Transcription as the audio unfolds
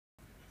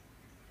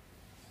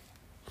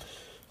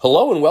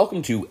Hello and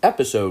welcome to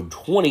episode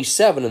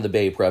 27 of the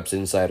Bay Preps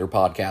Insider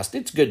Podcast.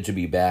 It's good to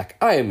be back.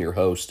 I am your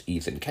host,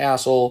 Ethan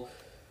Castle.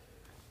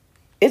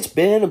 It's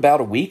been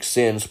about a week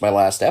since my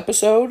last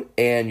episode,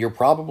 and you're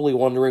probably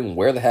wondering,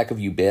 where the heck have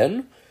you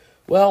been?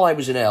 Well, I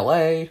was in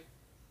LA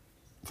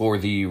for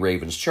the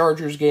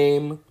Ravens-Chargers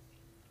game.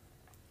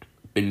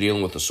 Been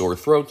dealing with a sore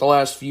throat the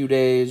last few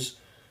days,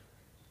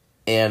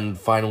 and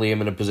finally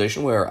I'm in a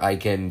position where I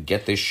can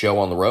get this show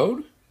on the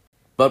road.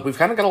 But we've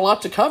kind of got a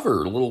lot to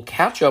cover, a little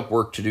catch-up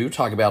work to do,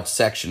 talk about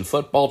section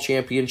football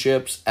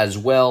championships, as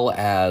well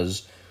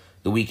as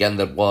the weekend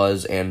that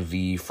was and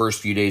the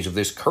first few days of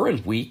this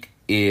current week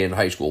in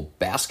high school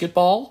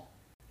basketball,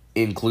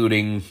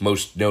 including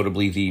most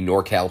notably the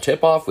NorCal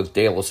tip-off with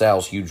De La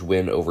Salle's huge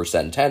win over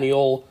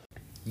Centennial.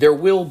 There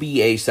will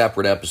be a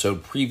separate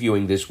episode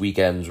previewing this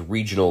weekend's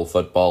regional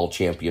football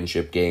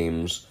championship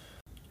games,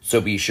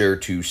 so be sure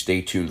to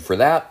stay tuned for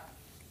that.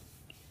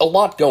 A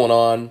lot going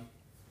on.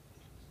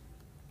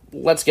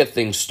 Let's get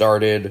things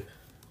started.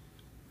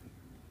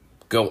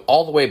 Go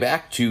all the way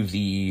back to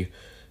the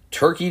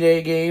Turkey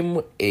Day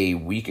game a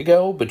week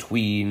ago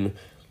between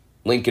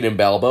Lincoln and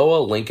Balboa.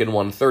 Lincoln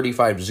won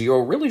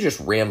 35-0, really just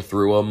ran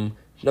through them.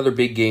 Another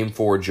big game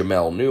for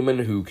Jamel Newman,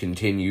 who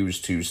continues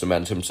to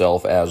cement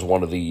himself as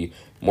one of the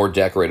more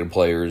decorated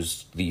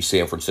players the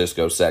San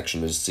Francisco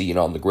section has seen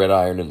on the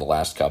gridiron in the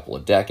last couple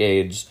of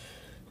decades.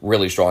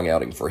 Really strong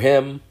outing for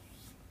him.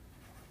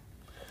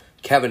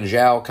 Kevin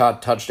Zhao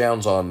caught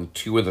touchdowns on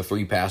 2 of the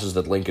 3 passes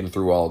that Lincoln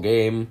threw all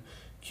game.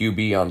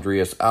 QB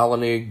Andreas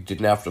Alanig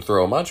didn't have to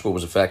throw much, but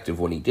was effective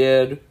when he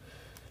did.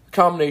 The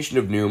combination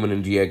of Newman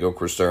and Diego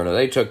Cristerna,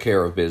 they took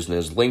care of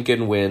business.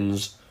 Lincoln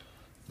wins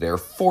their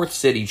 4th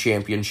city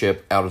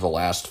championship out of the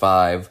last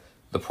 5.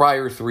 The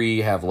prior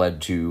 3 have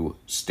led to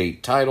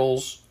state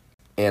titles,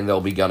 and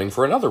they'll be gunning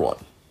for another one.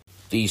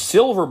 The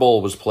Silver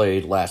Bowl was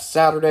played last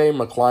Saturday.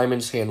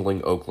 McClymonds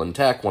handling Oakland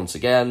Tech once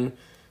again.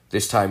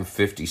 This time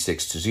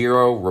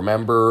 56-0.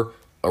 Remember,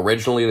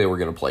 originally they were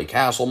going to play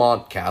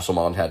Castlemont.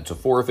 Castlemont had to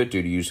forfeit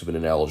due to use of an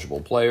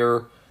ineligible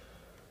player.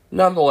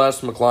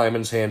 Nonetheless,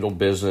 McClymonds handled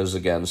business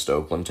against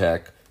Oakland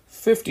Tech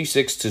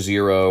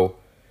 56-0.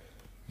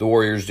 The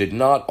Warriors did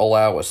not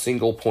allow a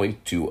single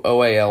point to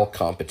OAL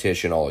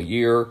competition all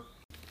year.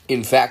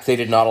 In fact, they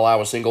did not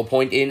allow a single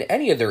point in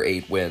any of their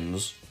 8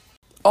 wins.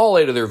 All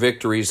 8 of their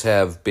victories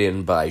have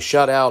been by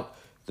shutout.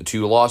 The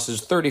 2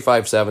 losses,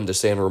 35-7 to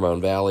San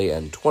Ramon Valley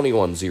and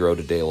 21-0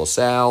 to De La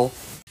Salle.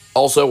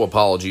 Also,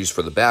 apologies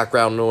for the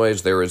background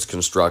noise. There is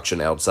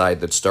construction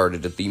outside that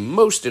started at the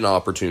most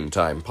inopportune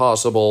time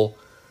possible.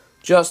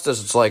 Just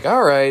as it's like,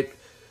 alright,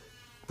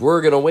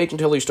 we're going to wait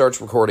until he starts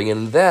recording,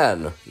 and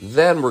then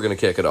we're going to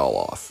kick it all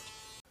off.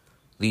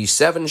 The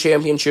 7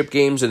 championship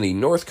games in the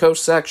North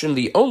Coast section,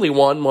 the only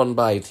one won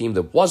by a team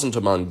that wasn't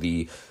among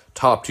the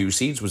top 2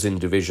 seeds was in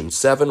Division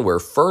 7, where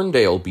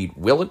Ferndale beat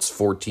Willits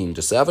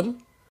 14-7.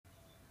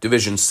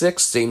 Division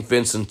 6, St.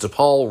 Vincent de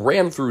Paul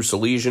ran through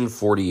Salesian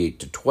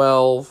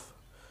 48-12.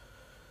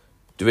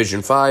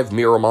 Division 5,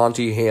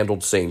 Miramonte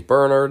handled St.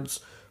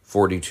 Bernard's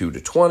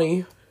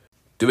 42-20.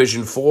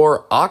 Division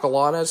 4,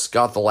 Acalanes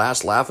got the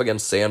last laugh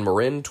against San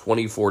Marin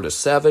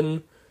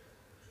 24-7.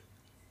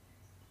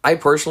 I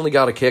personally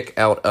got a kick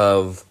out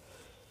of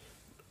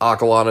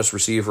Acalanes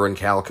receiver and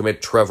Cal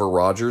commit Trevor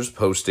Rogers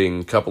posting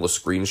a couple of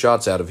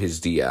screenshots out of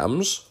his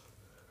DMs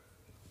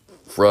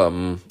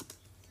from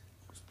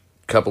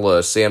couple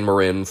of San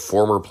Marin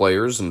former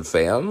players and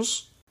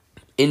fans.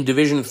 In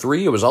Division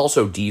 3, it was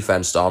also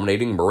defense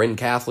dominating. Marin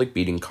Catholic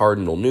beating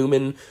Cardinal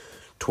Newman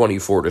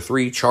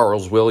 24-3.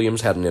 Charles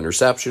Williams had an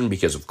interception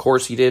because of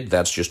course he did.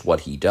 That's just what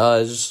he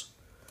does.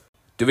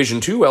 Division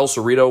 2, El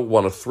Cerrito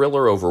won a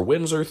thriller over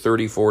Windsor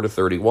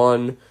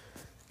 34-31.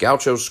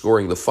 Gauchos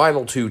scoring the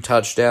final 2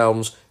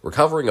 touchdowns,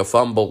 recovering a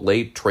fumble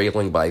late,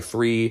 trailing by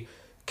 3,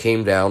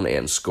 came down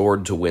and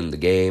scored to win the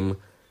game.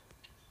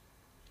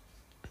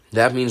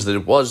 That means that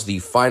it was the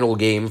final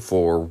game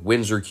for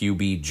Windsor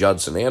QB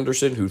Judson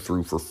Anderson, who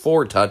threw for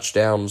 4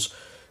 touchdowns,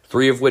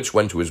 3 of which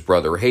went to his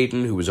brother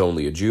Hayden, who was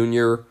only a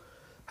junior.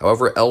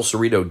 However, El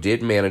Cerrito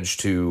did manage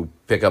to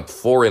pick up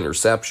 4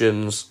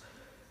 interceptions,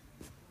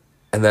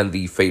 and then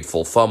the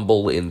fateful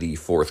fumble in the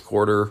 4th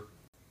quarter.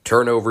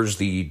 Turnovers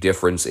the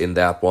difference in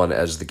that one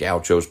as the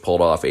Gauchos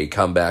pulled off a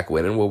comeback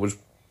win in what was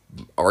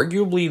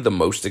arguably the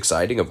most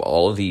exciting of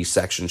all of the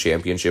section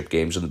championship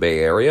games in the Bay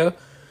Area.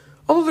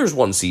 Although there's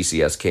one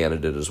CCS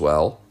candidate as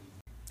well.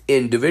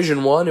 In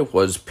Division 1, it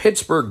was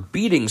Pittsburgh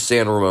beating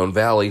San Ramon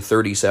Valley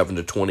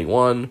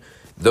 37-21.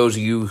 Those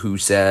of you who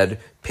said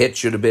Pitt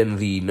should have been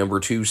the number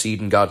 2 seed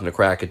and gotten a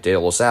crack at De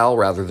La Salle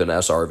rather than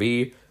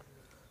SRV,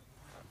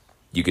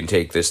 you can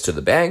take this to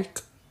the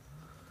bank.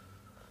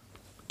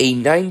 A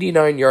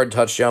 99-yard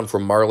touchdown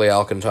from Marley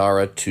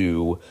Alcantara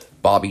to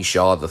Bobby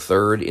Shaw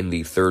III in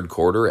the 3rd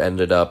quarter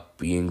ended up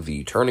being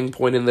the turning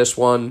point in this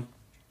one.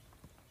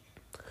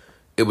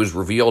 It was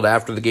revealed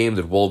after the game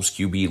that Wolves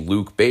QB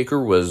Luke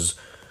Baker was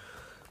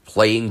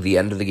playing the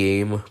end of the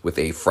game with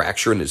a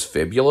fracture in his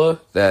fibula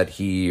that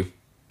he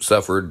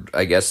suffered,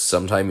 I guess,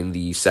 sometime in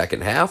the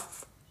second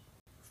half.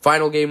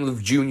 Final game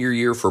of junior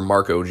year for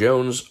Marco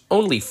Jones,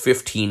 only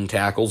 15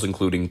 tackles,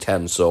 including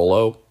 10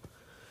 solo.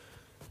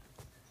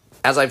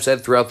 As I've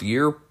said throughout the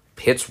year,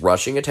 Pitt's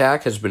rushing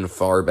attack has been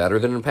far better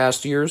than in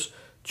past years.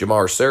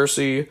 Jamar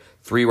Searcy,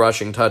 3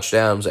 rushing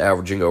touchdowns,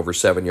 averaging over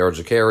 7 yards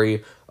a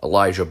carry.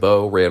 Elijah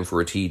Bowe ran for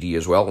a TD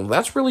as well. And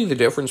that's really the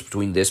difference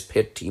between this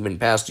Pitt team in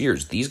past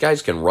years. These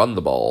guys can run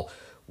the ball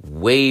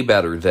way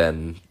better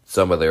than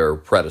some of their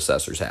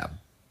predecessors have.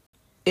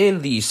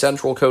 In the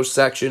Central Coast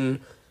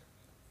section,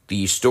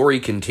 the story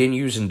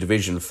continues in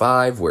Division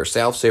 5, where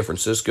South San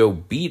Francisco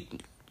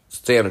beat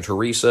Santa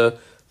Teresa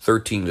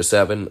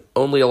 13-7,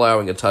 only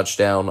allowing a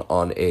touchdown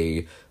on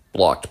a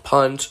blocked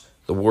punt.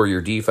 The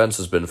Warrior defense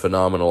has been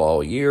phenomenal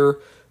all year.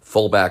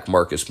 Fullback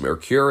Marcus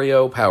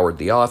Mercurio powered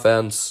the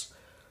offense.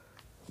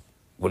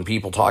 When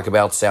people talk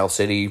about South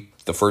City,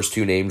 the first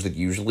 2 names that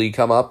usually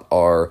come up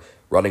are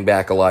running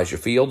back Elijah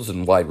Fields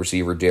and wide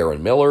receiver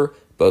Darren Miller,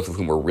 both of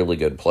whom are really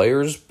good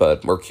players,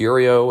 but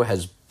Mercurio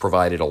has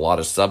provided a lot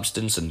of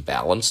substance and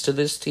balance to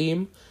this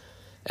team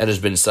and has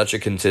been such a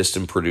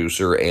consistent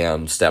producer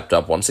and stepped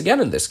up once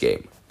again in this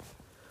game.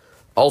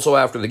 Also,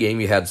 after the game,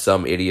 you had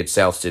some idiot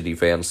South City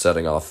fans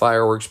setting off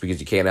fireworks because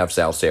you can't have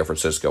South San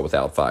Francisco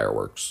without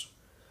fireworks.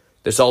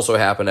 This also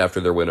happened after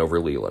their win over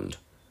Leland.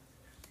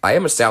 I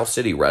am a South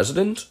City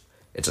resident.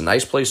 It's a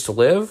nice place to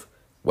live.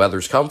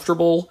 Weather's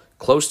comfortable,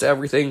 close to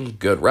everything,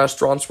 good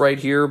restaurants right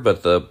here,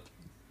 but the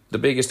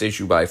biggest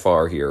issue by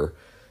far here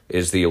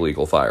is the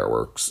illegal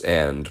fireworks,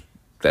 and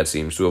that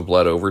seems to have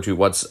bled over to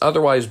what's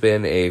otherwise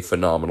been a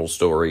phenomenal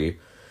story.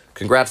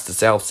 Congrats to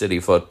South City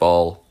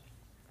football.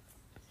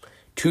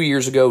 2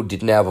 years ago,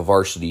 didn't have a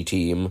varsity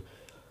team.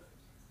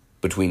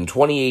 Between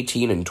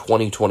 2018 and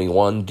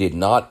 2021, did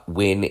not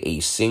win a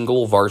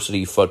single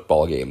varsity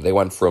football game. They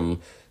went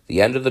from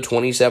the end of the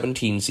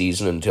 2017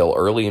 season until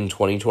early in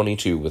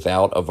 2022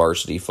 without a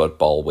varsity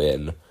football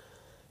win.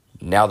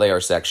 Now they are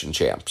section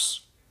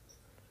champs.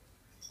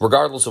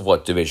 Regardless of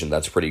what division,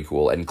 that's pretty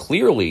cool. And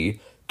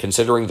clearly,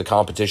 considering the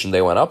competition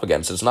they went up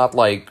against, it's not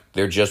like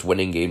they're just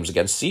winning games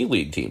against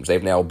C-League teams.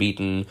 They've now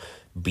beaten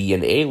B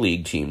and A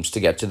League teams to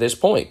get to this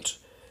point.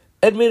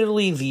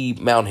 Admittedly, the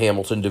Mount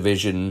Hamilton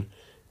division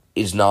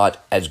is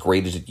not as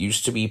great as it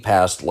used to be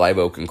past Live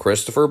Oak and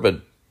Christopher,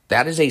 but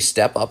that is a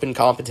step up in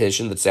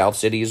competition that South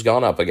City has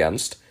gone up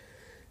against.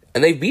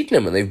 And they've beaten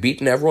them, and they've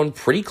beaten everyone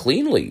pretty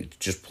cleanly,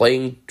 just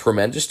playing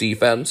tremendous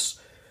defense,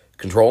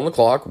 controlling the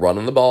clock,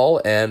 running the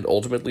ball, and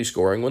ultimately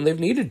scoring when they've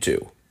needed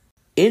to.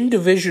 In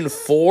Division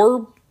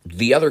 4,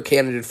 the other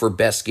candidate for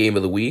best game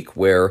of the week,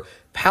 where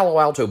Palo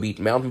Alto beat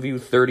Mountain View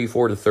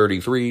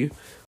 34-33,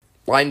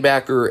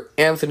 linebacker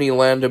Anthony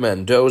Landa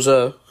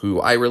Mendoza, who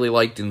I really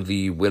liked in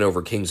the win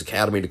over Kings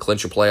Academy to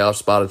clinch a playoff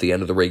spot at the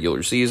end of the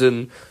regular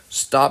season,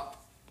 stopped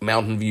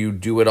Mountain View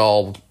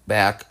do-it-all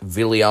back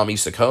Viliami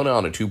Sakona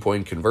on a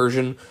 2-point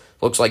conversion.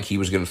 Looks like he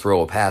was going to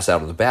throw a pass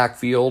out of the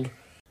backfield.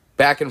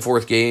 Back and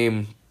forth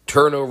game,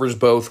 turnovers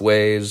both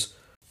ways,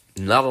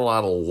 not a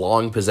lot of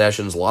long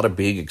possessions, a lot of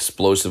big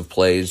explosive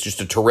plays,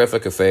 just a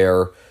terrific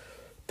affair.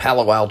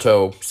 Palo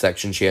Alto,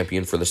 section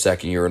champion for the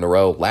second year in a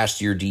row. Last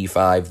year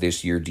D5,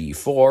 this year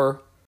D4.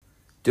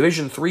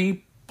 Division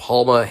 3,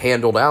 Palma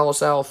handled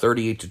Alisal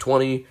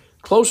 38-20.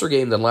 Closer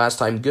game than last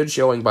time. Good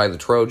showing by the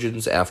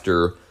Trojans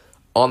after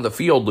on the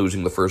field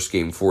losing the first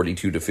game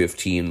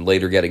 42-15,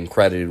 later getting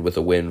credited with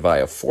a win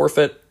via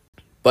forfeit.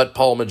 But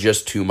Palma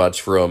just too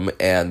much for him,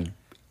 and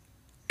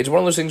it's one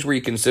of those things where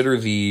you consider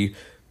the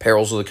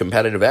perils of the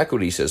competitive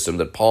equity system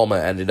that Palma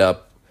ended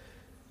up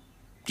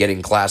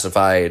getting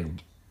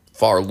classified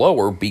far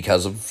lower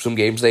because of some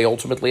games they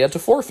ultimately had to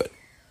forfeit.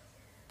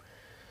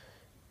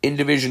 In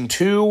Division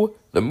 2,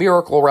 the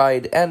miracle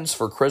ride ends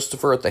for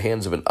Christopher at the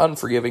hands of an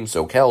unforgiving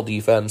SoCal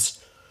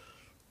defense.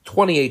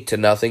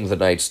 28-0, the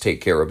Knights take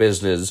care of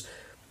business.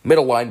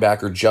 Middle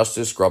linebacker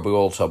Justice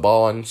Grabuel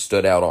Tabon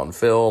stood out on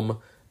film.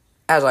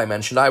 As I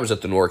mentioned, I was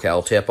at the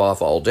NorCal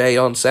tip-off all day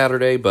on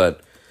Saturday,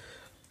 but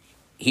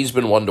he's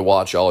been one to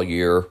watch all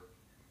year.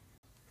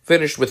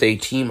 Finished with a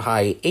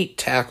team-high 8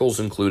 tackles,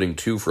 including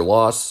 2 for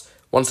loss.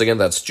 Once again,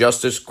 that's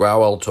Justice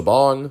Grabuel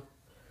Tabon.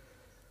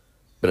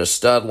 Been a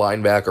stud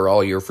linebacker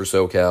all year for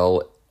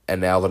SoCal,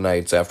 and now the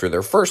Knights, after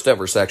their first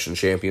ever section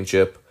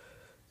championship,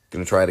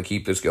 going to try to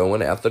keep this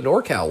going at the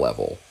NorCal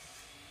level.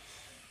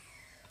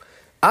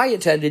 I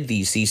attended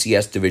the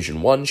CCS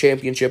Division 1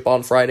 championship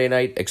on Friday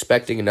night,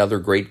 expecting another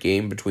great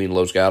game between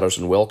Los Gatos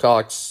and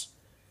Wilcox.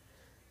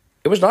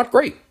 It was not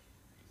great.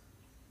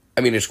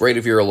 I mean, it's great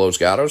if you're a Los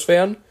Gatos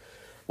fan.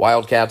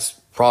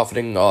 Wildcats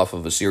profiting off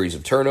of a series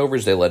of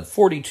turnovers. They led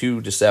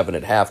 42-7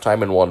 at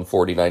halftime and won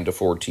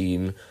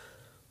 49-14.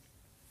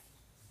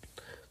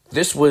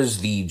 This was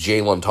the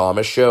Jalen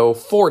Thomas show.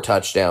 4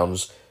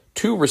 touchdowns,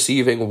 2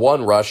 receiving,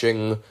 1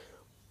 rushing,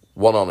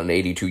 1 on an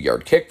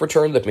 82-yard kick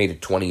return that made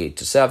it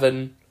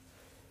 28-7.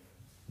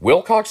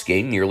 Wilcox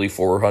gained nearly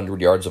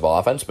 400 yards of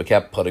offense, but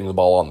kept putting the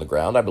ball on the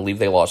ground. I believe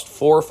they lost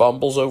 4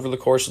 fumbles over the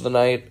course of the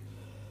night,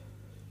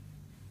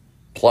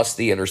 plus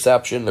the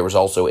interception. There was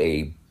also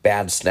a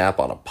bad snap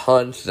on a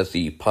punt that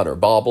the punter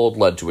bobbled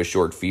led to a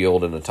short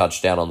field and a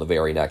touchdown on the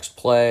very next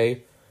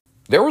play.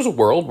 There was a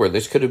world where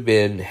this could have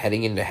been,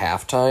 heading into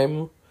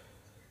halftime,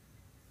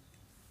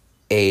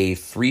 a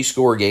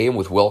 3-score game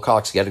with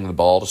Wilcox getting the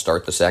ball to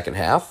start the second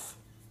half.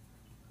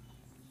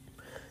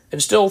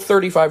 And still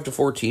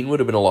 35-14 would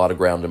have been a lot of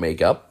ground to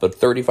make up, but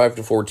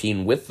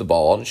 35-14 with the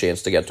ball and a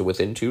chance to get to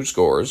within 2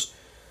 scores.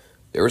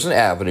 There was an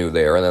avenue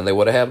there, and then they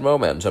would have had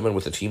momentum, and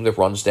with a team that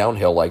runs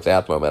downhill like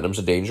that, momentum's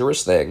a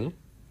dangerous thing.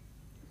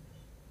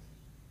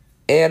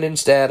 And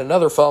instead,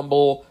 another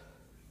fumble,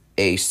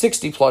 a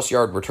 60-plus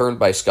yard return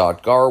by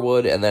Scott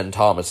Garwood, and then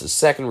Thomas's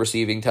second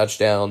receiving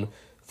touchdown,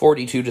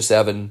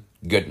 42-7,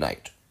 good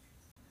night.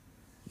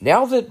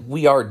 Now that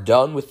we are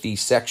done with the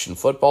section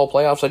football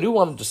playoffs, I do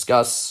want to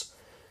discuss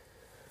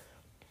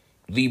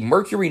the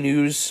Mercury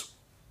News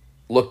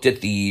looked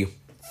at the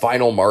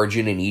final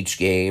margin in each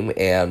game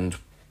and,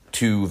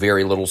 to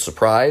very little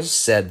surprise,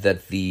 said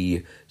that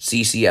the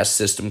CCS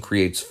system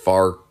creates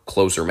far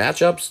closer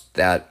matchups.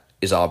 That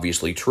is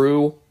obviously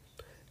true.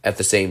 At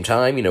the same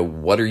time,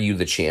 what are you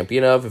the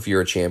champion of if you're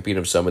a champion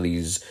of some of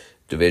these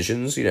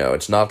divisions?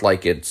 It's not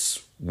like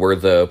we're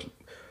the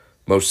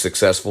most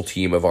successful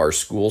team of our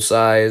school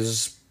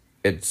size.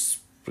 It's,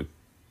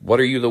 what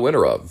are you the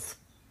winner of,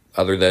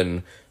 other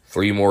than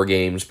 3 more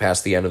games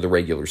past the end of the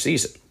regular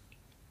season?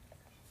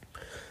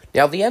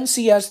 Now, the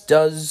NCS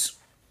does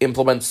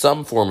implement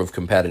some form of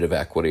competitive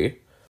equity,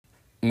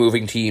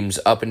 moving teams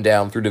up and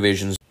down through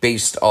divisions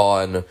based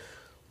on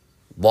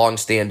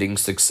long-standing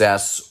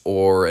success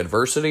or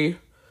adversity.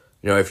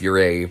 If you're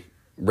a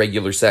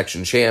regular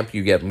section champ,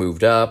 you get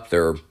moved up.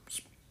 There's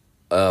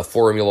a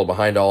formula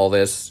behind all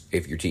this.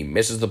 If your team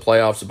misses the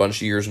playoffs a bunch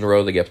of years in a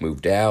row, they get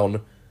moved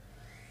down.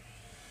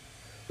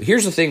 But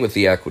here's the thing with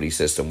the equity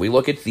system. We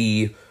look at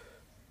the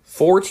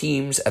 4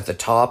 teams at the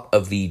top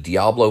of the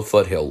Diablo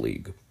Foothill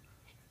League.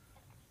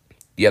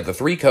 You have the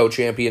 3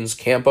 co-champions,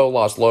 Campo,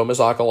 Las Lomas,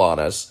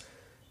 Acalanes,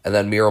 and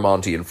then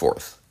Miramonte in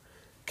 4th.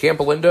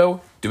 Campo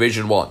Lindo,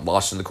 Division 1,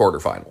 lost in the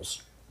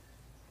quarterfinals.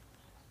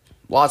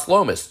 Las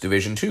Lomas,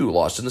 Division 2,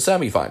 lost in the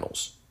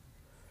semifinals.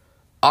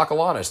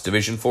 Acalanes,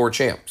 Division 4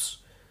 champs.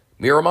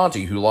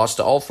 Miramonte, who lost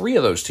to all 3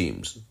 of those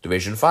teams,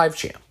 Division 5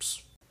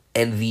 champs.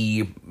 And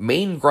the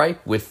main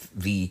gripe with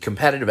the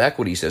competitive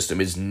equity system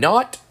is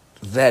not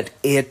that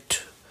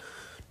it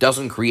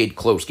doesn't create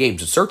close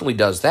games. It certainly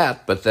does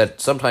that, but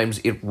that sometimes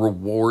it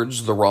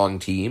rewards the wrong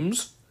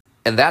teams.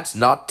 And that's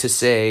not to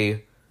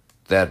say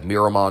that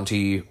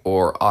Miramonte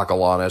or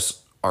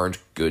Acalanes aren't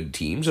good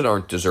teams and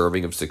aren't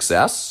deserving of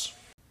success.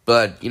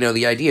 But,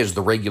 the idea is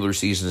the regular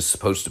season is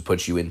supposed to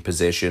put you in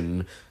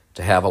position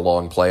to have a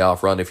long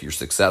playoff run if you're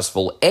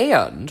successful.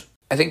 And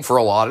I think for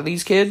a lot of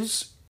these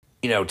kids,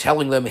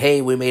 telling them,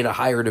 hey, we made a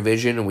higher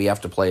division and we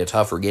have to play a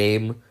tougher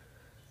game,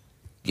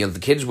 the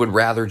kids would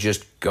rather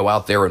just go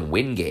out there and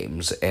win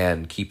games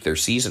and keep their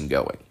season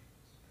going.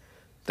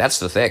 That's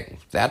the thing.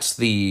 That's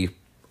the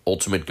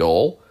ultimate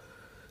goal.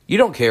 You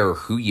don't care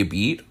who you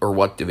beat or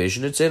what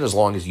division it's in, as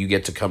long as you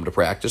get to come to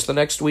practice the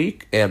next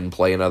week and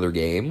play another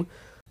game.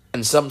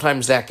 And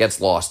sometimes that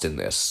gets lost in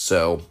this.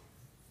 So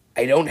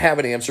I don't have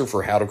an answer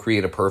for how to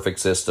create a perfect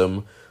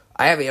system.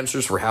 I have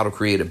answers for how to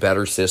create a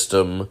better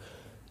system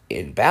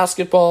in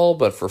basketball,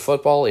 but for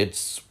football,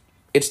 it's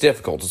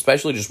difficult,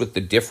 especially just with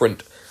the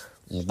different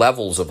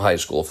levels of high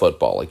school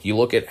football. Like, you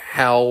look at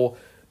how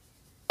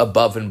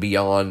above and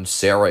beyond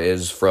Sarah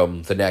is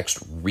from the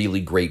next really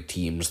great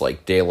teams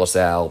like De La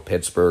Salle,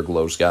 Pittsburgh,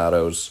 Los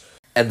Gatos,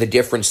 and the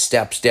different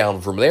steps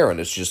down from there, and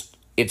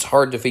it's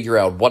hard to figure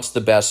out what's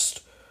the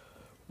best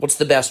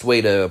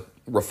way to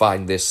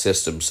refine this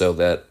system so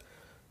that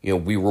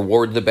we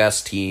reward the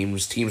best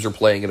teams are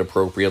playing at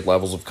appropriate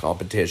levels of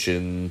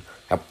competition.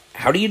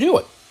 How do you do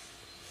it?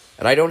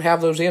 And I don't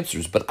have those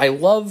answers, but I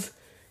love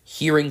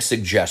hearing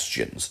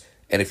suggestions.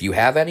 And if you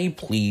have any,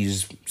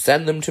 please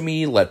send them to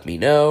me, let me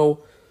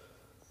know.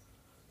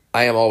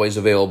 I am always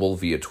available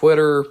via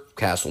Twitter,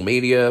 Castle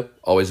Media,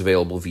 always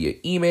available via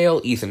email,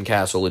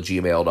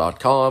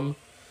 ethancastle@gmail.com.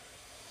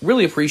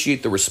 Really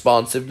appreciate the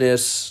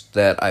responsiveness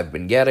that I've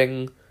been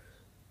getting,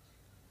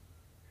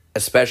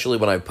 especially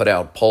when I put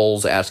out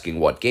polls asking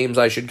what games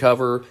I should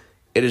cover.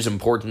 It is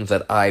important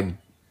that I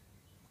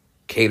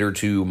cater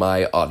to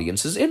my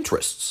audience's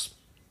interests.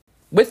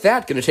 With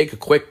that, going to take a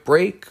quick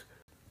break.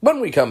 When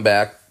we come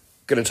back,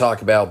 going to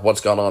talk about what's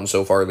gone on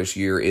so far this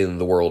year in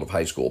the world of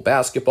high school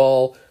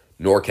basketball.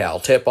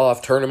 NorCal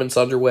tip-off tournaments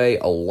underway,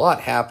 a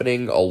lot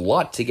happening, a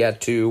lot to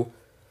get to.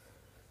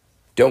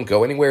 Don't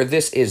go anywhere.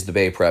 This is the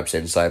Bay Preps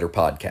Insider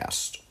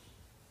Podcast.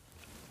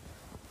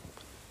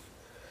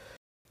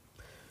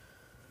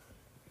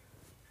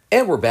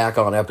 And we're back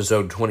on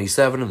episode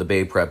 27 of the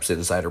Bay Preps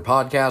Insider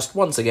Podcast.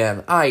 Once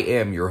again, I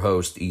am your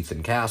host,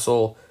 Ethan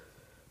Castle.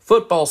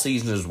 Football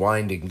season is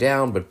winding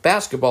down, but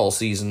basketball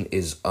season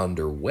is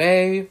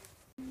underway.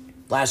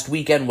 Last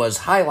weekend was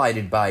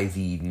highlighted by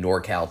the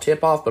NorCal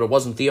tip-off, but it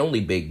wasn't the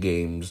only big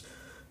games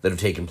that have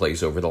taken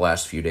place over the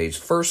last few days.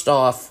 First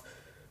off,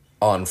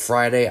 on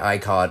Friday, I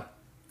caught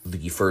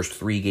the first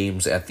 3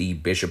 games at the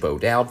Bishop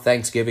O'Dowd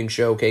Thanksgiving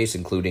Showcase,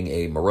 including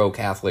a Moreau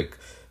Catholic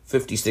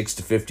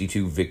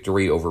 56-52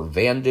 victory over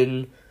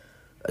Vanden,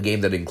 a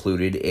game that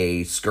included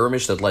a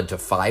skirmish that led to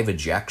 5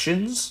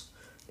 ejections,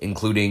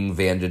 including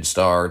Vanden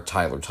star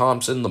Tyler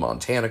Thompson, the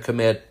Montana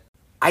commit.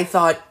 I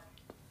thought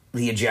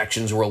the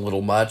ejections were a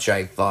little much.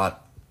 I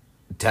thought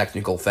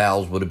technical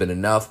fouls would have been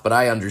enough, but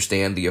I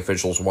understand the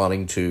officials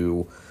wanting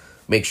to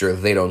make sure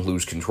that they don't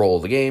lose control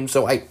of the game,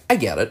 so I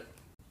get it.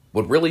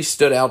 What really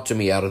stood out to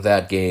me out of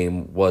that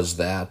game was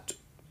that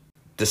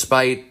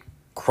despite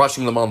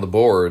crushing them on the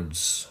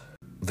boards,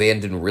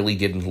 Vanden really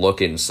didn't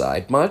look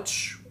inside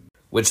much,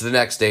 which the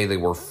next day they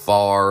were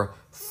far,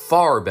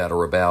 far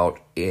better about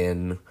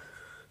in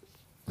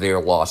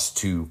their loss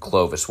to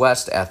Clovis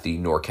West at the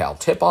NorCal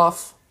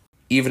Tip-Off.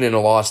 Even in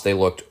a loss, they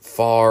looked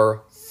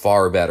far,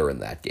 far better in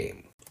that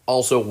game.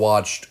 Also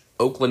watched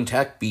Oakland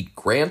Tech beat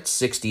Grant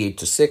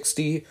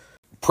 68-60.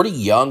 Pretty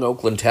young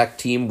Oakland Tech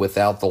team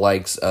without the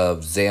likes of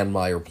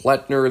Zanmeyer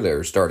Pletner,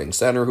 their starting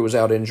center who was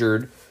out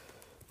injured.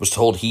 Was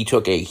told he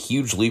took a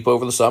huge leap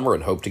over the summer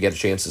and hoped to get a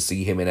chance to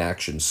see him in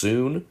action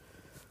soon.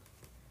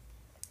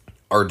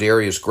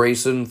 Ardarius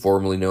Grayson,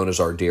 formerly known as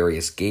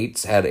Ardarius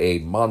Gates, had a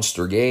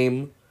monster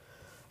game.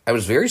 I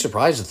was very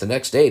surprised that the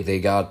next day they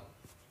got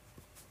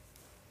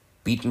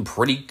beaten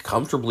pretty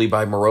comfortably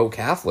by Moreau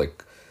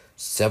Catholic.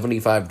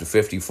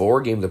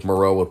 75-54, game that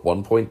Moreau at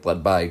one point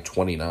led by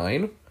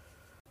 29.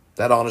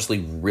 That honestly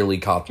really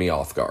caught me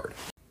off guard.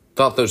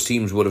 Thought those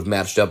teams would have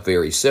matched up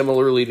very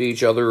similarly to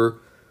each other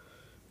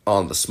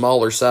on the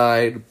smaller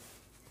side.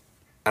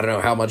 I don't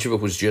know how much of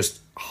it was just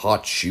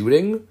hot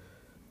shooting.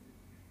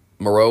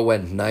 Moreau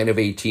went 9 of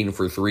 18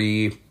 for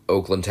 3.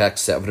 Oakland Tech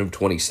 7 of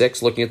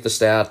 26 looking at the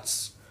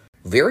stats.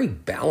 Very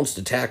balanced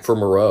attack for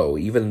Moreau,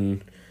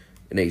 even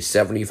in a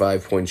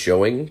 75-point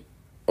showing.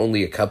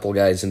 Only a couple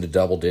guys into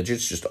double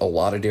digits, just a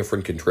lot of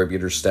different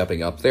contributors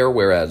stepping up there,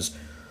 whereas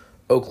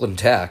Oakland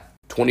Tech,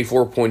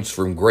 24 points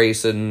from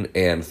Grayson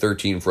and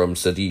 13 from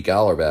Sadiq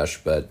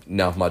Alarbash, but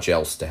not much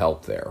else to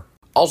help there.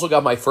 Also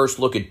got my first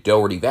look at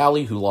Doherty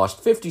Valley, who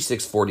lost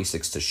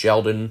 56-46 to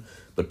Sheldon,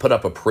 but put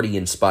up a pretty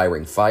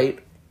inspiring fight.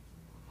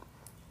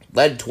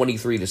 Led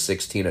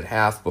 23-16 at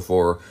half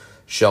before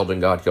Sheldon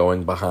got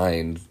going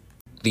behind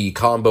the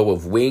combo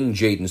of wing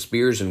Jaden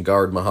Spears and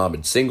guard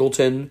Muhammad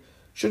Singleton.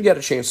 Should get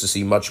a chance to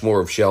see much more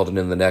of Sheldon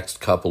in the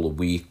next couple of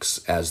weeks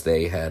as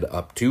they head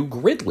up to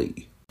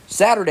Gridley.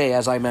 Saturday,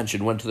 as I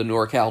mentioned, went to the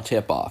NorCal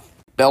Tip-Off.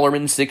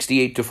 Bellarmine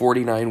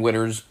 68-49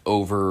 winners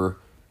over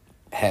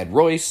Head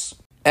Royce.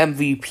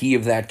 MVP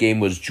of that game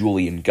was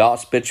Julian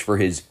Gospich for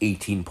his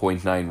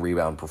 18.9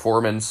 rebound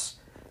performance.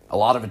 A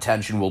lot of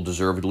attention will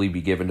deservedly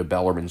be given to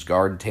Bellarmine's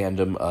guard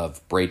tandem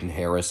of Braden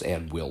Harris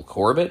and Will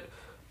Corbett,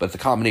 but the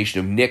combination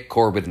of Nick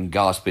Corbett and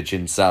Gospich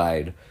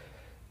inside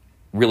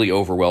really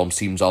overwhelmed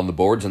teams on the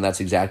boards, and that's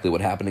exactly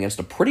what happened against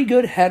a pretty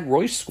good Head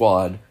Royce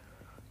squad,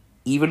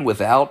 even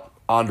without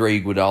Andre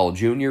Iguodala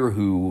Jr.,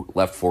 who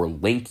left for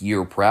Link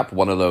Year Prep,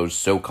 one of those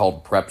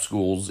so-called prep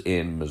schools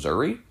in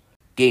Missouri.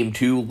 Game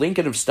 2,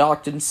 Lincoln of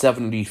Stockton,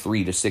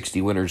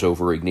 73-60 winners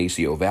over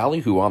Ignacio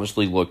Valley, who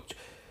honestly looked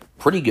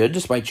pretty good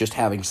despite just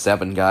having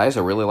 7 guys.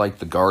 I really like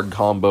the guard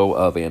combo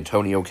of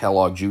Antonio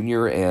Kellogg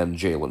Jr. and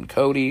Jalen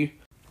Cody.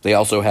 They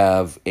also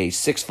have a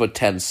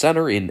 6'10"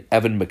 center in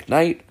Evan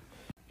McKnight.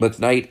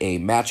 McKnight, a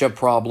matchup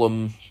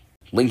problem.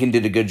 Lincoln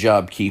did a good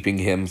job keeping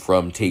him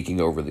from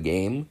taking over the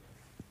game.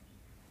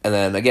 And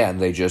then, again,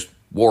 they just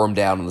wore him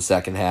down in the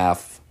second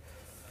half.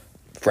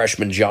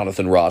 Freshman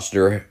Jonathan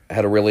Roster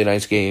had a really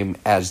nice game,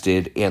 as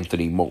did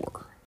Anthony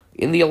Moore.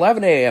 In the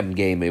 11 a.m.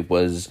 game, it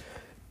was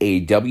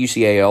a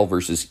WCAL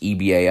versus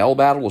EBAL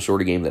battle, a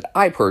sort of game that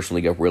I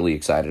personally get really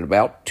excited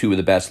about. 2 of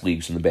the best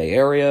leagues in the Bay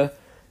Area.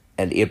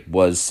 And it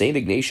was St.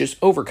 Ignatius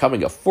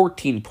overcoming a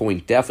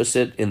 14-point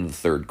deficit in the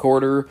third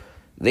quarter.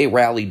 They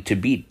rallied to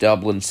beat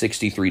Dublin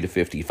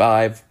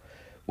 63-55.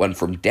 Went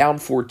from down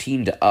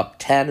 14 to up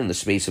 10 in the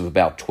space of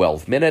about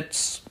 12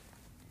 minutes.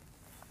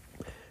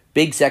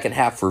 Big second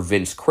half for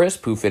Vince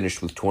Crisp, who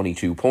finished with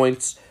 22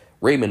 points.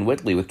 Raymond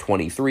Whitley with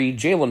 23.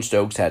 Jalen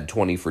Stokes had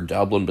 20 for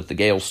Dublin, but the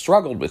Gales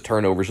struggled with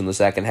turnovers in the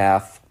second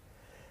half.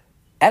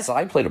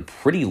 SI played a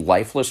pretty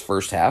lifeless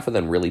first half and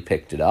then really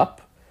picked it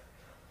up.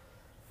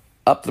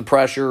 Up the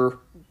pressure,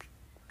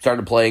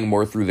 started playing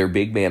more through their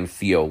big man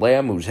Theo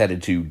Lamb, who's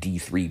headed to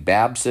D3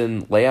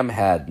 Babson. Lamb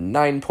had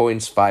 9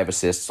 points, 5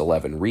 assists,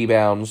 11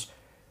 rebounds.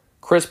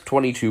 Crisp,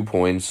 22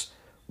 points.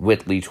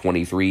 Whitley,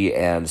 23.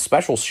 And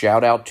special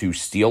shout-out to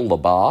Steele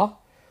LeBas,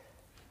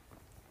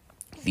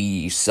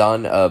 the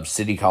son of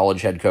City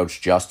College head coach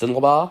Justin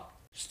LeBas.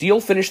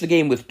 Steele finished the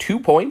game with 2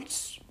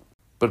 points,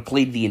 but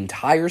played the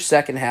entire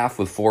second half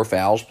with 4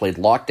 fouls, played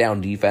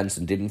lockdown defense,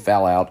 and didn't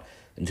foul out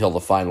until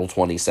the final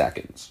 20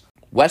 seconds.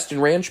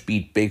 Weston Ranch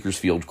beat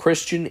Bakersfield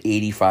Christian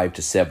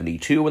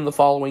 85-72 in the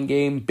following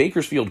game.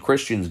 Bakersfield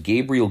Christian's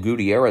Gabriel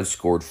Gutierrez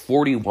scored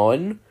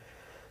 41,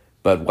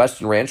 but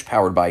Weston Ranch,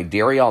 powered by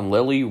Darion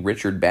Lilly,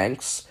 Richard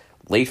Banks,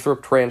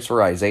 Lathrop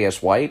transfer Isaiah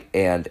White,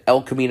 and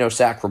El Camino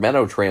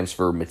Sacramento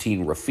transfer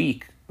Mateen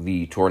Rafiq,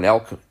 the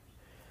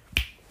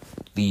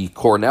The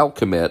Cornell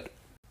commit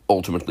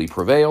ultimately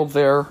prevailed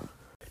there.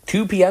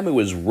 2 p.m. it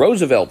was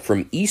Roosevelt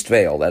from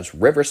Eastvale, that's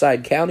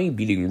Riverside County,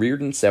 beating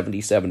Reardon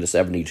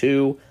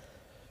 77-72.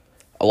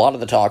 A lot of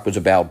the talk was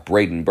about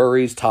Braden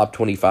Burries, top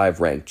 25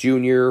 ranked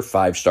junior,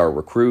 5-star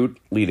recruit,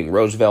 leading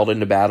Roosevelt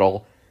into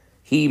battle.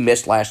 He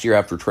missed last year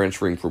after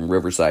transferring from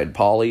Riverside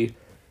Poly.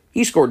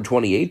 He scored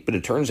 28, but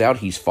it turns out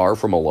he's far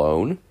from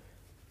alone.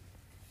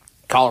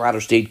 Colorado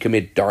State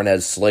commit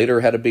Darnez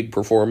Slater had a big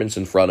performance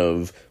in front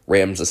of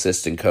Rams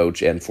assistant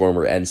coach and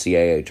former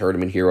NCAA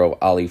tournament hero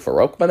Ali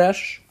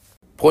Farokhmanesh.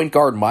 Point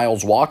guard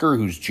Miles Walker,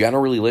 who's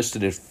generally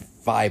listed at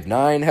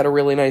 5'9", had a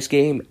really nice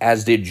game,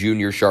 as did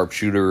junior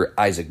sharpshooter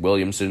Isaac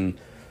Williamson.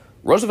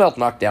 Roosevelt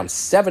knocked down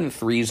 7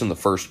 threes in the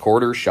first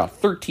quarter, shot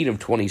 13 of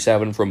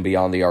 27 from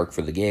beyond the arc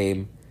for the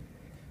game.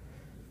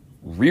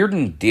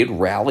 Reardon did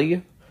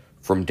rally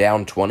from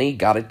down 20,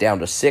 got it down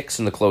to 6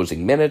 in the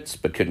closing minutes,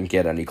 but couldn't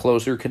get any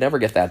closer, could never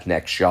get that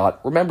next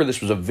shot. Remember,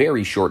 this was a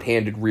very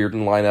short-handed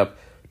Reardon lineup.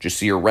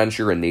 Jasir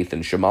Rencher and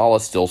Nathan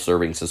Shamala still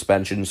serving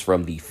suspensions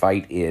from the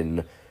fight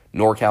in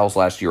NorCal's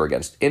last year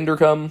against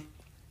Inderkum.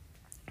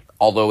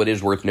 Although it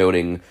is worth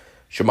noting,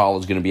 Shamala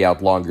is going to be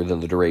out longer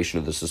than the duration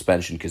of the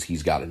suspension because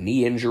he's got a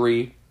knee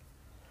injury.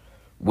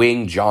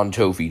 Wing John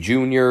Tofey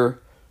Jr.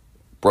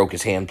 broke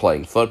his hand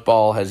playing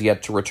football, has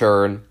yet to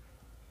return.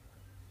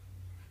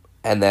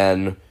 And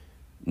then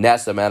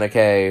Nessa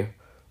Menike,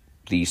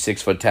 the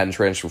 6'10"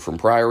 transfer from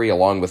Priory,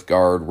 along with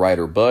guard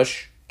Ryder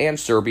Bush and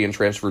Serbian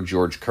transfer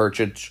George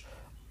Kirčić,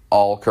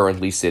 all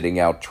currently sitting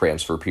out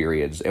transfer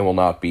periods and will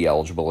not be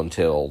eligible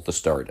until the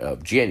start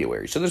of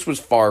January. So this was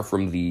far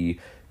from the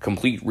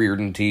complete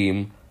Reardon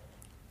team.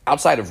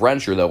 Outside of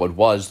Rencher, though, it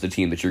was the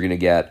team that you're going to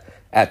get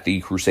at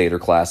the Crusader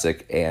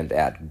Classic and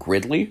at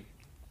Gridley.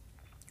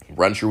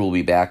 Rencher will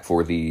be back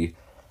for the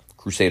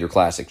Crusader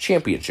Classic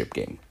championship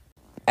game.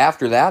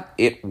 After that,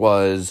 it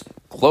was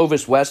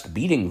Clovis West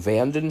beating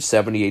Vanden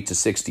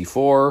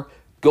 78-64.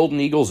 Golden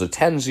Eagles a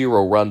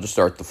 10-0 run to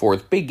start the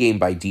fourth. Big game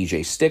by DJ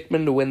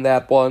Stickman to win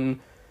that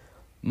one.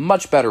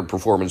 Much better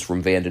performance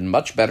from Vanden,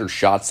 much better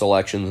shot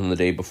selection than the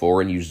day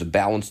before, and used a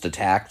balanced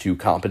attack to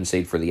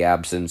compensate for the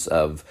absence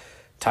of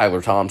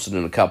Tyler Thompson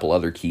and a couple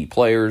other key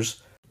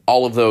players.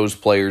 All of those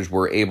players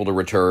were able to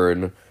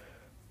return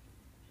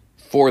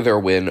for their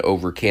win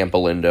over Camp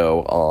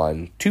Alindo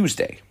on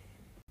Tuesday.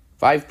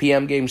 5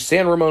 p.m. game,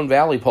 San Ramon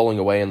Valley pulling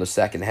away in the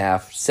second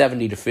half,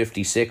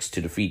 70-56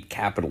 to defeat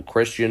Capital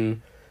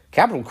Christian.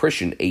 Capital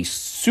Christian, a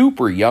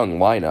super young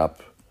lineup,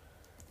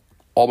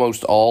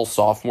 almost all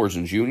sophomores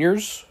and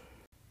juniors.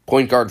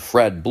 Point guard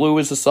Fred Blue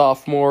is a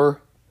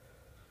sophomore.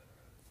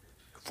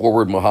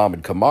 Forward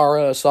Muhammad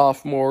Kamara, a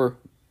sophomore.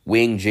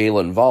 Wing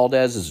Jalen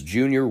Valdez is a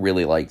junior,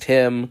 really liked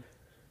him.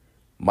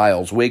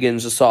 Miles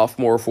Wiggins, a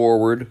sophomore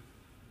forward.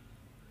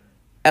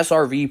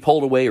 SRV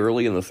pulled away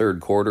early in the third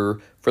quarter.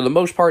 For the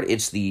most part,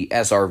 it's the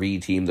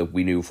SRV team that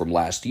we knew from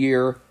last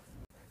year.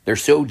 They're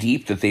so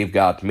deep that they've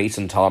got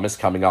Mason Thomas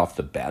coming off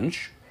the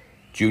bench.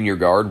 Junior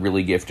guard,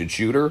 really gifted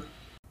shooter.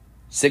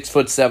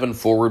 6'7"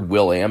 forward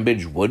Will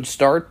Ambidge would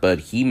start, but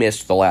he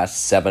missed the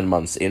last 7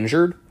 months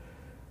injured. It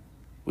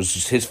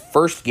was his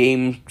first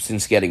game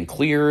since getting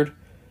cleared.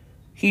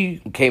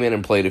 He came in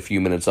and played a few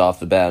minutes off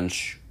the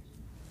bench.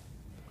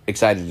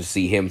 Excited to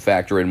see him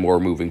factor in more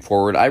moving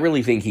forward. I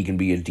really think he can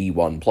be a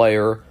D1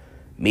 player.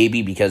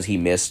 Maybe because he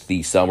missed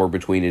the summer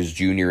between his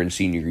junior and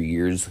senior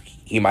years,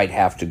 he might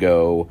have to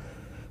go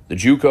the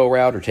JUCO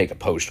route or take a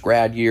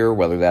post-grad year,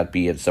 whether that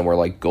be at somewhere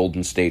like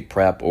Golden State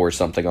Prep or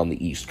something on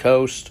the East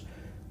Coast.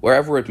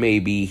 Wherever it may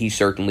be, he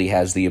certainly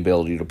has the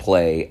ability to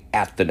play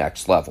at the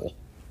next level.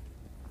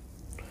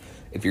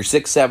 If you're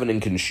 6'7"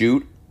 and can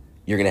shoot,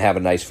 you're going to have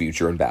a nice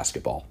future in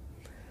basketball.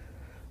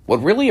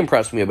 What really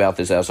impressed me about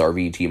this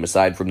SRV team,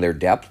 aside from their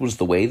depth, was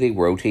the way they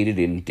rotated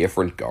in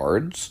different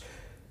guards.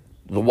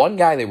 The one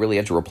guy they really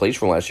had to replace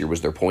from last year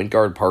was their point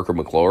guard, Parker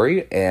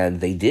McClory,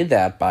 and they did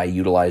that by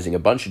utilizing a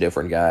bunch of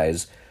different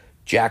guys.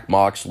 Jack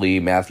Moxley,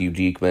 Matthew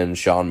Diekman,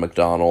 Sean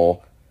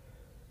McDonnell.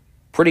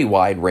 Pretty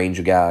wide range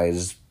of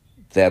guys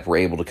that were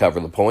able to cover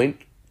the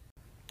point.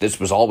 This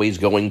was always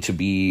going to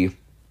be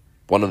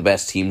one of the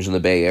best teams in the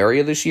Bay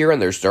Area this year,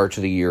 and their start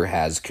to the year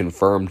has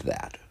confirmed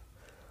that.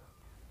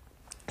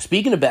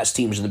 Speaking of best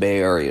teams in the Bay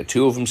Area,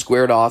 2 of them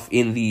squared off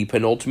in the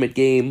penultimate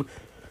game,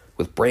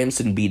 with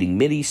Branson beating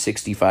Mitty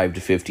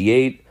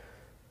 65-58.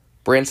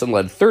 Branson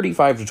led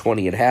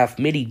 35-20 at half.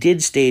 Mitty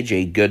did stage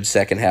a good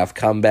second-half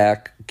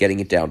comeback, getting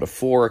it down to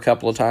 4 a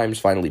couple of times,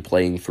 finally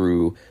playing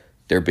through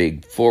their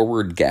big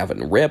forward,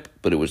 Gavin Ripp,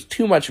 but it was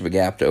too much of a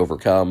gap to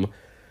overcome.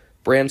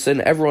 Branson,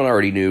 everyone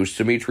already knew,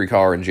 Dimitri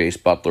Carr and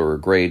Jace Butler were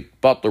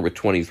great. Butler with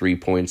 23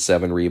 points,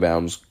 7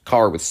 rebounds,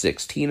 Carr with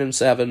 16 and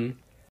 7.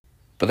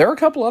 But there are a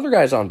couple other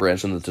guys on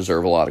Branson that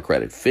deserve a lot of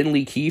credit.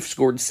 Finley Keefe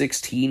scored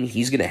 16.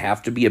 He's going to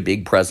have to be a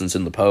big presence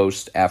in the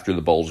post after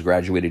the Bulls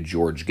graduated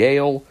George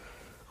Gale,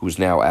 who's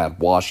now at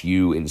Wash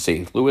U in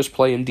St. Louis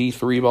playing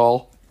D3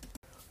 ball.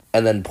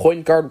 And then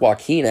point guard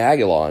Joaquin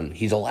Aguilon.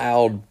 He's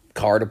allowed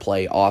Carr to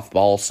play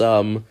off-ball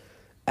some.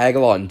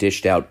 Aguilon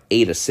dished out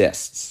 8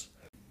 assists.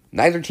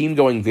 Neither team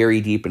going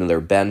very deep into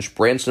their bench.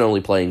 Branson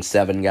only playing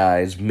 7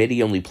 guys.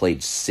 Mitty only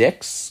played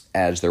 6,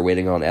 as they're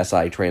waiting on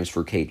SI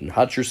transfer Caden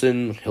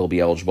Hutcherson. He'll be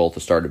eligible at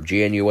the start of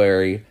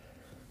January.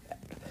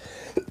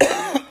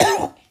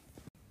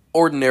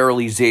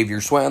 Ordinarily, Xavier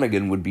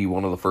Swanigan would be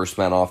one of the first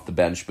men off the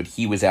bench, but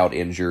he was out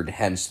injured,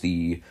 hence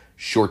the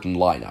shortened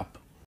lineup.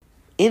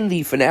 In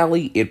the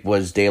finale, it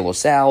was De La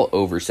Salle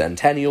over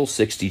Centennial,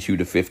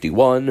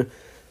 62-51.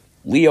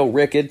 Leo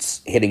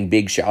Ricketts hitting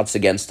big shots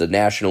against a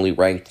nationally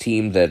ranked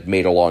team that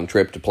made a long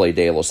trip to play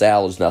De La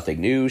Salle is nothing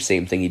new.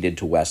 Same thing he did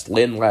to West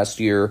Lynn last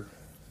year.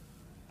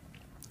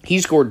 He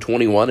scored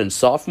 21, and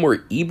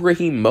sophomore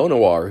Ibrahim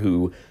Monowar,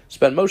 who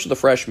spent most of the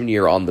freshman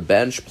year on the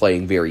bench,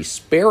 playing very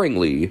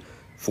sparingly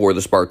for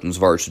the Spartans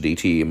varsity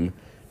team,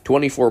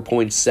 24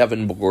 points,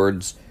 7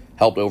 boards,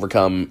 helped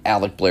overcome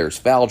Alec Blair's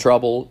foul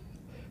trouble.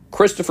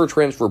 Christopher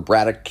transfer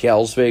Braddock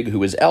Kelsvig, who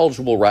was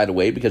eligible right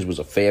away because it was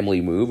a family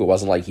move. It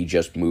wasn't like he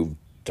just moved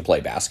to play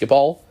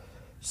basketball.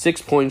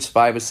 6 points,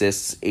 5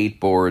 assists,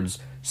 8 boards,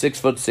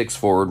 6'6"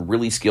 forward,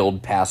 really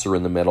skilled passer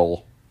in the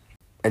middle.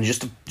 And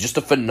just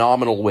a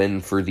phenomenal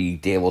win for the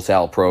De La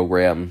Salle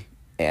program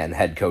and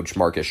head coach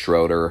Marcus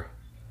Schroeder.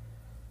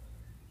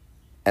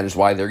 And is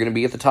why they're going to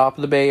be at the top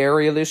of the Bay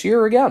Area this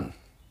year again.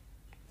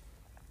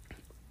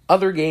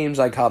 Other games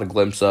I caught a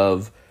glimpse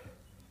of.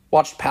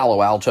 Watched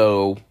Palo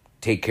Alto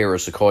take care of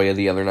Sequoia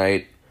the other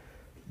night.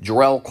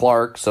 Jarrell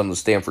Clark, son of the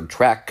Stanford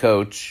track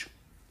coach,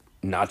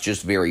 not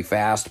just very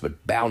fast,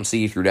 but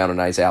bouncy, threw down a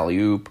nice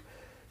alley-oop.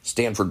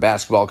 Stanford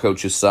basketball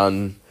coach's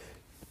son,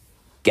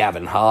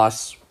 Gavin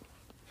Haas,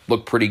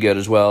 looked pretty good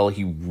as well.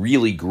 He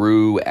really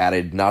grew,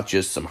 added not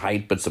just some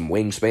height, but some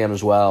wingspan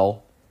as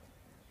well.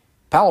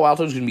 Palo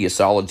Alto's going to be a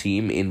solid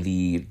team in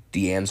the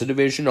De Anza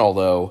division,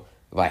 although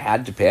if I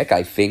had to pick,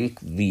 I think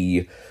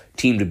the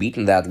team to beat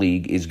in that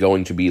league is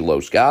going to be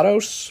Los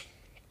Gatos,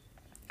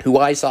 who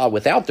I saw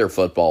without their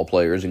football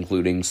players,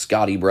 including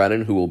Scotty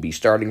Brennan, who will be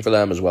starting for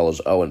them, as well as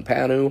Owen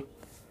Panu.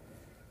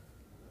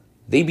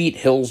 They beat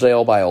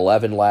Hillsdale by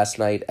 11 last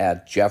night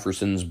at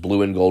Jefferson's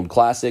Blue and Gold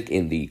Classic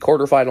in the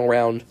quarterfinal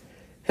round.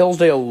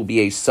 Hillsdale will be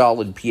a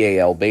solid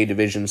PAL Bay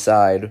Division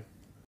side.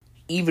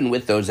 Even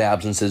with those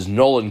absences,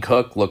 Nolan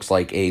Cook looks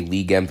like a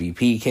league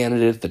MVP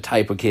candidate, the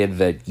type of kid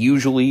that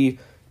usually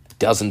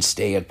doesn't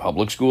stay at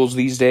public schools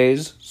these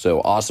days, so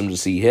awesome to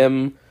see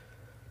him.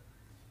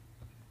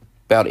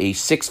 About a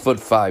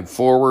 6'5"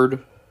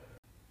 forward,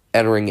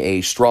 entering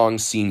a strong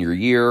senior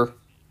year.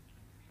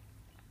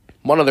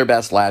 One of their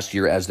best last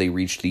year as they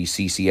reached the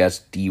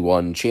CCS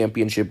D1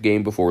 championship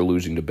game before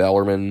losing to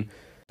Bellarmine.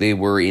 They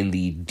were in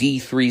the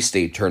D3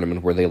 state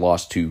tournament where they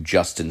lost to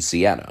Justin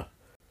Siena.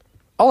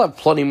 I'll have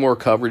plenty more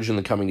coverage in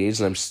the coming days,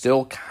 and I'm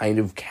still kind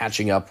of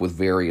catching up with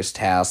various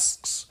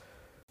tasks,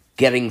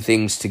 getting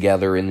things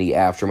together in the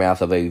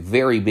aftermath of a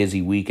very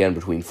busy weekend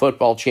between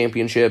football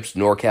championships,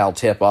 NorCal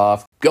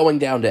tip-off, going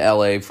down to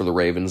LA for the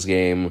Ravens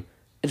game.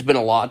 It's been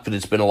a lot, but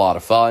it's been a lot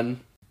of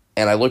fun,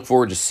 and I look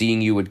forward to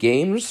seeing you at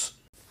games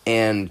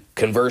and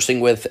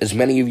conversing with as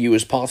many of you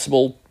as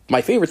possible.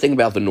 My favorite thing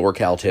about the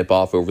NorCal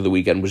tip-off over the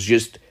weekend was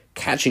just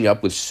catching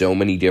up with so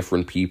many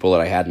different people that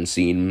I hadn't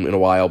seen in a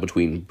while,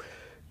 between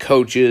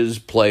coaches,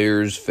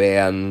 players,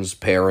 fans,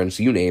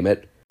 parents, you name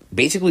it.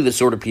 Basically the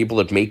sort of people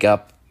that make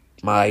up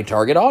my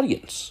target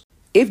audience.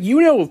 If you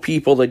know of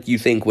people that you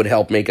think would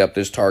help make up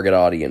this target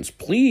audience,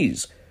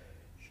 please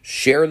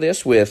share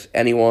this with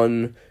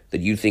anyone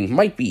that you think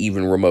might be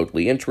even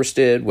remotely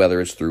interested,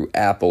 whether it's through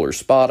Apple or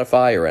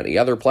Spotify or any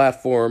other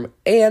platform.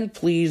 And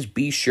please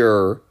be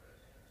sure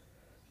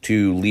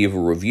to leave a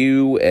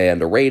review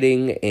and a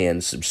rating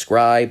and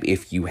subscribe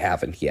if you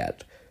haven't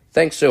yet.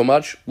 Thanks so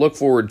much. Look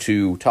forward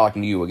to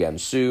talking to you again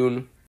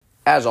soon.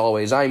 As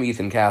always, I'm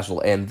Ethan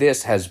Castle, and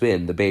this has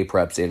been the Bay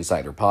Preps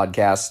Insider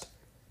Podcast.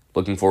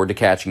 Looking forward to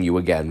catching you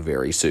again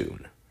very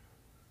soon.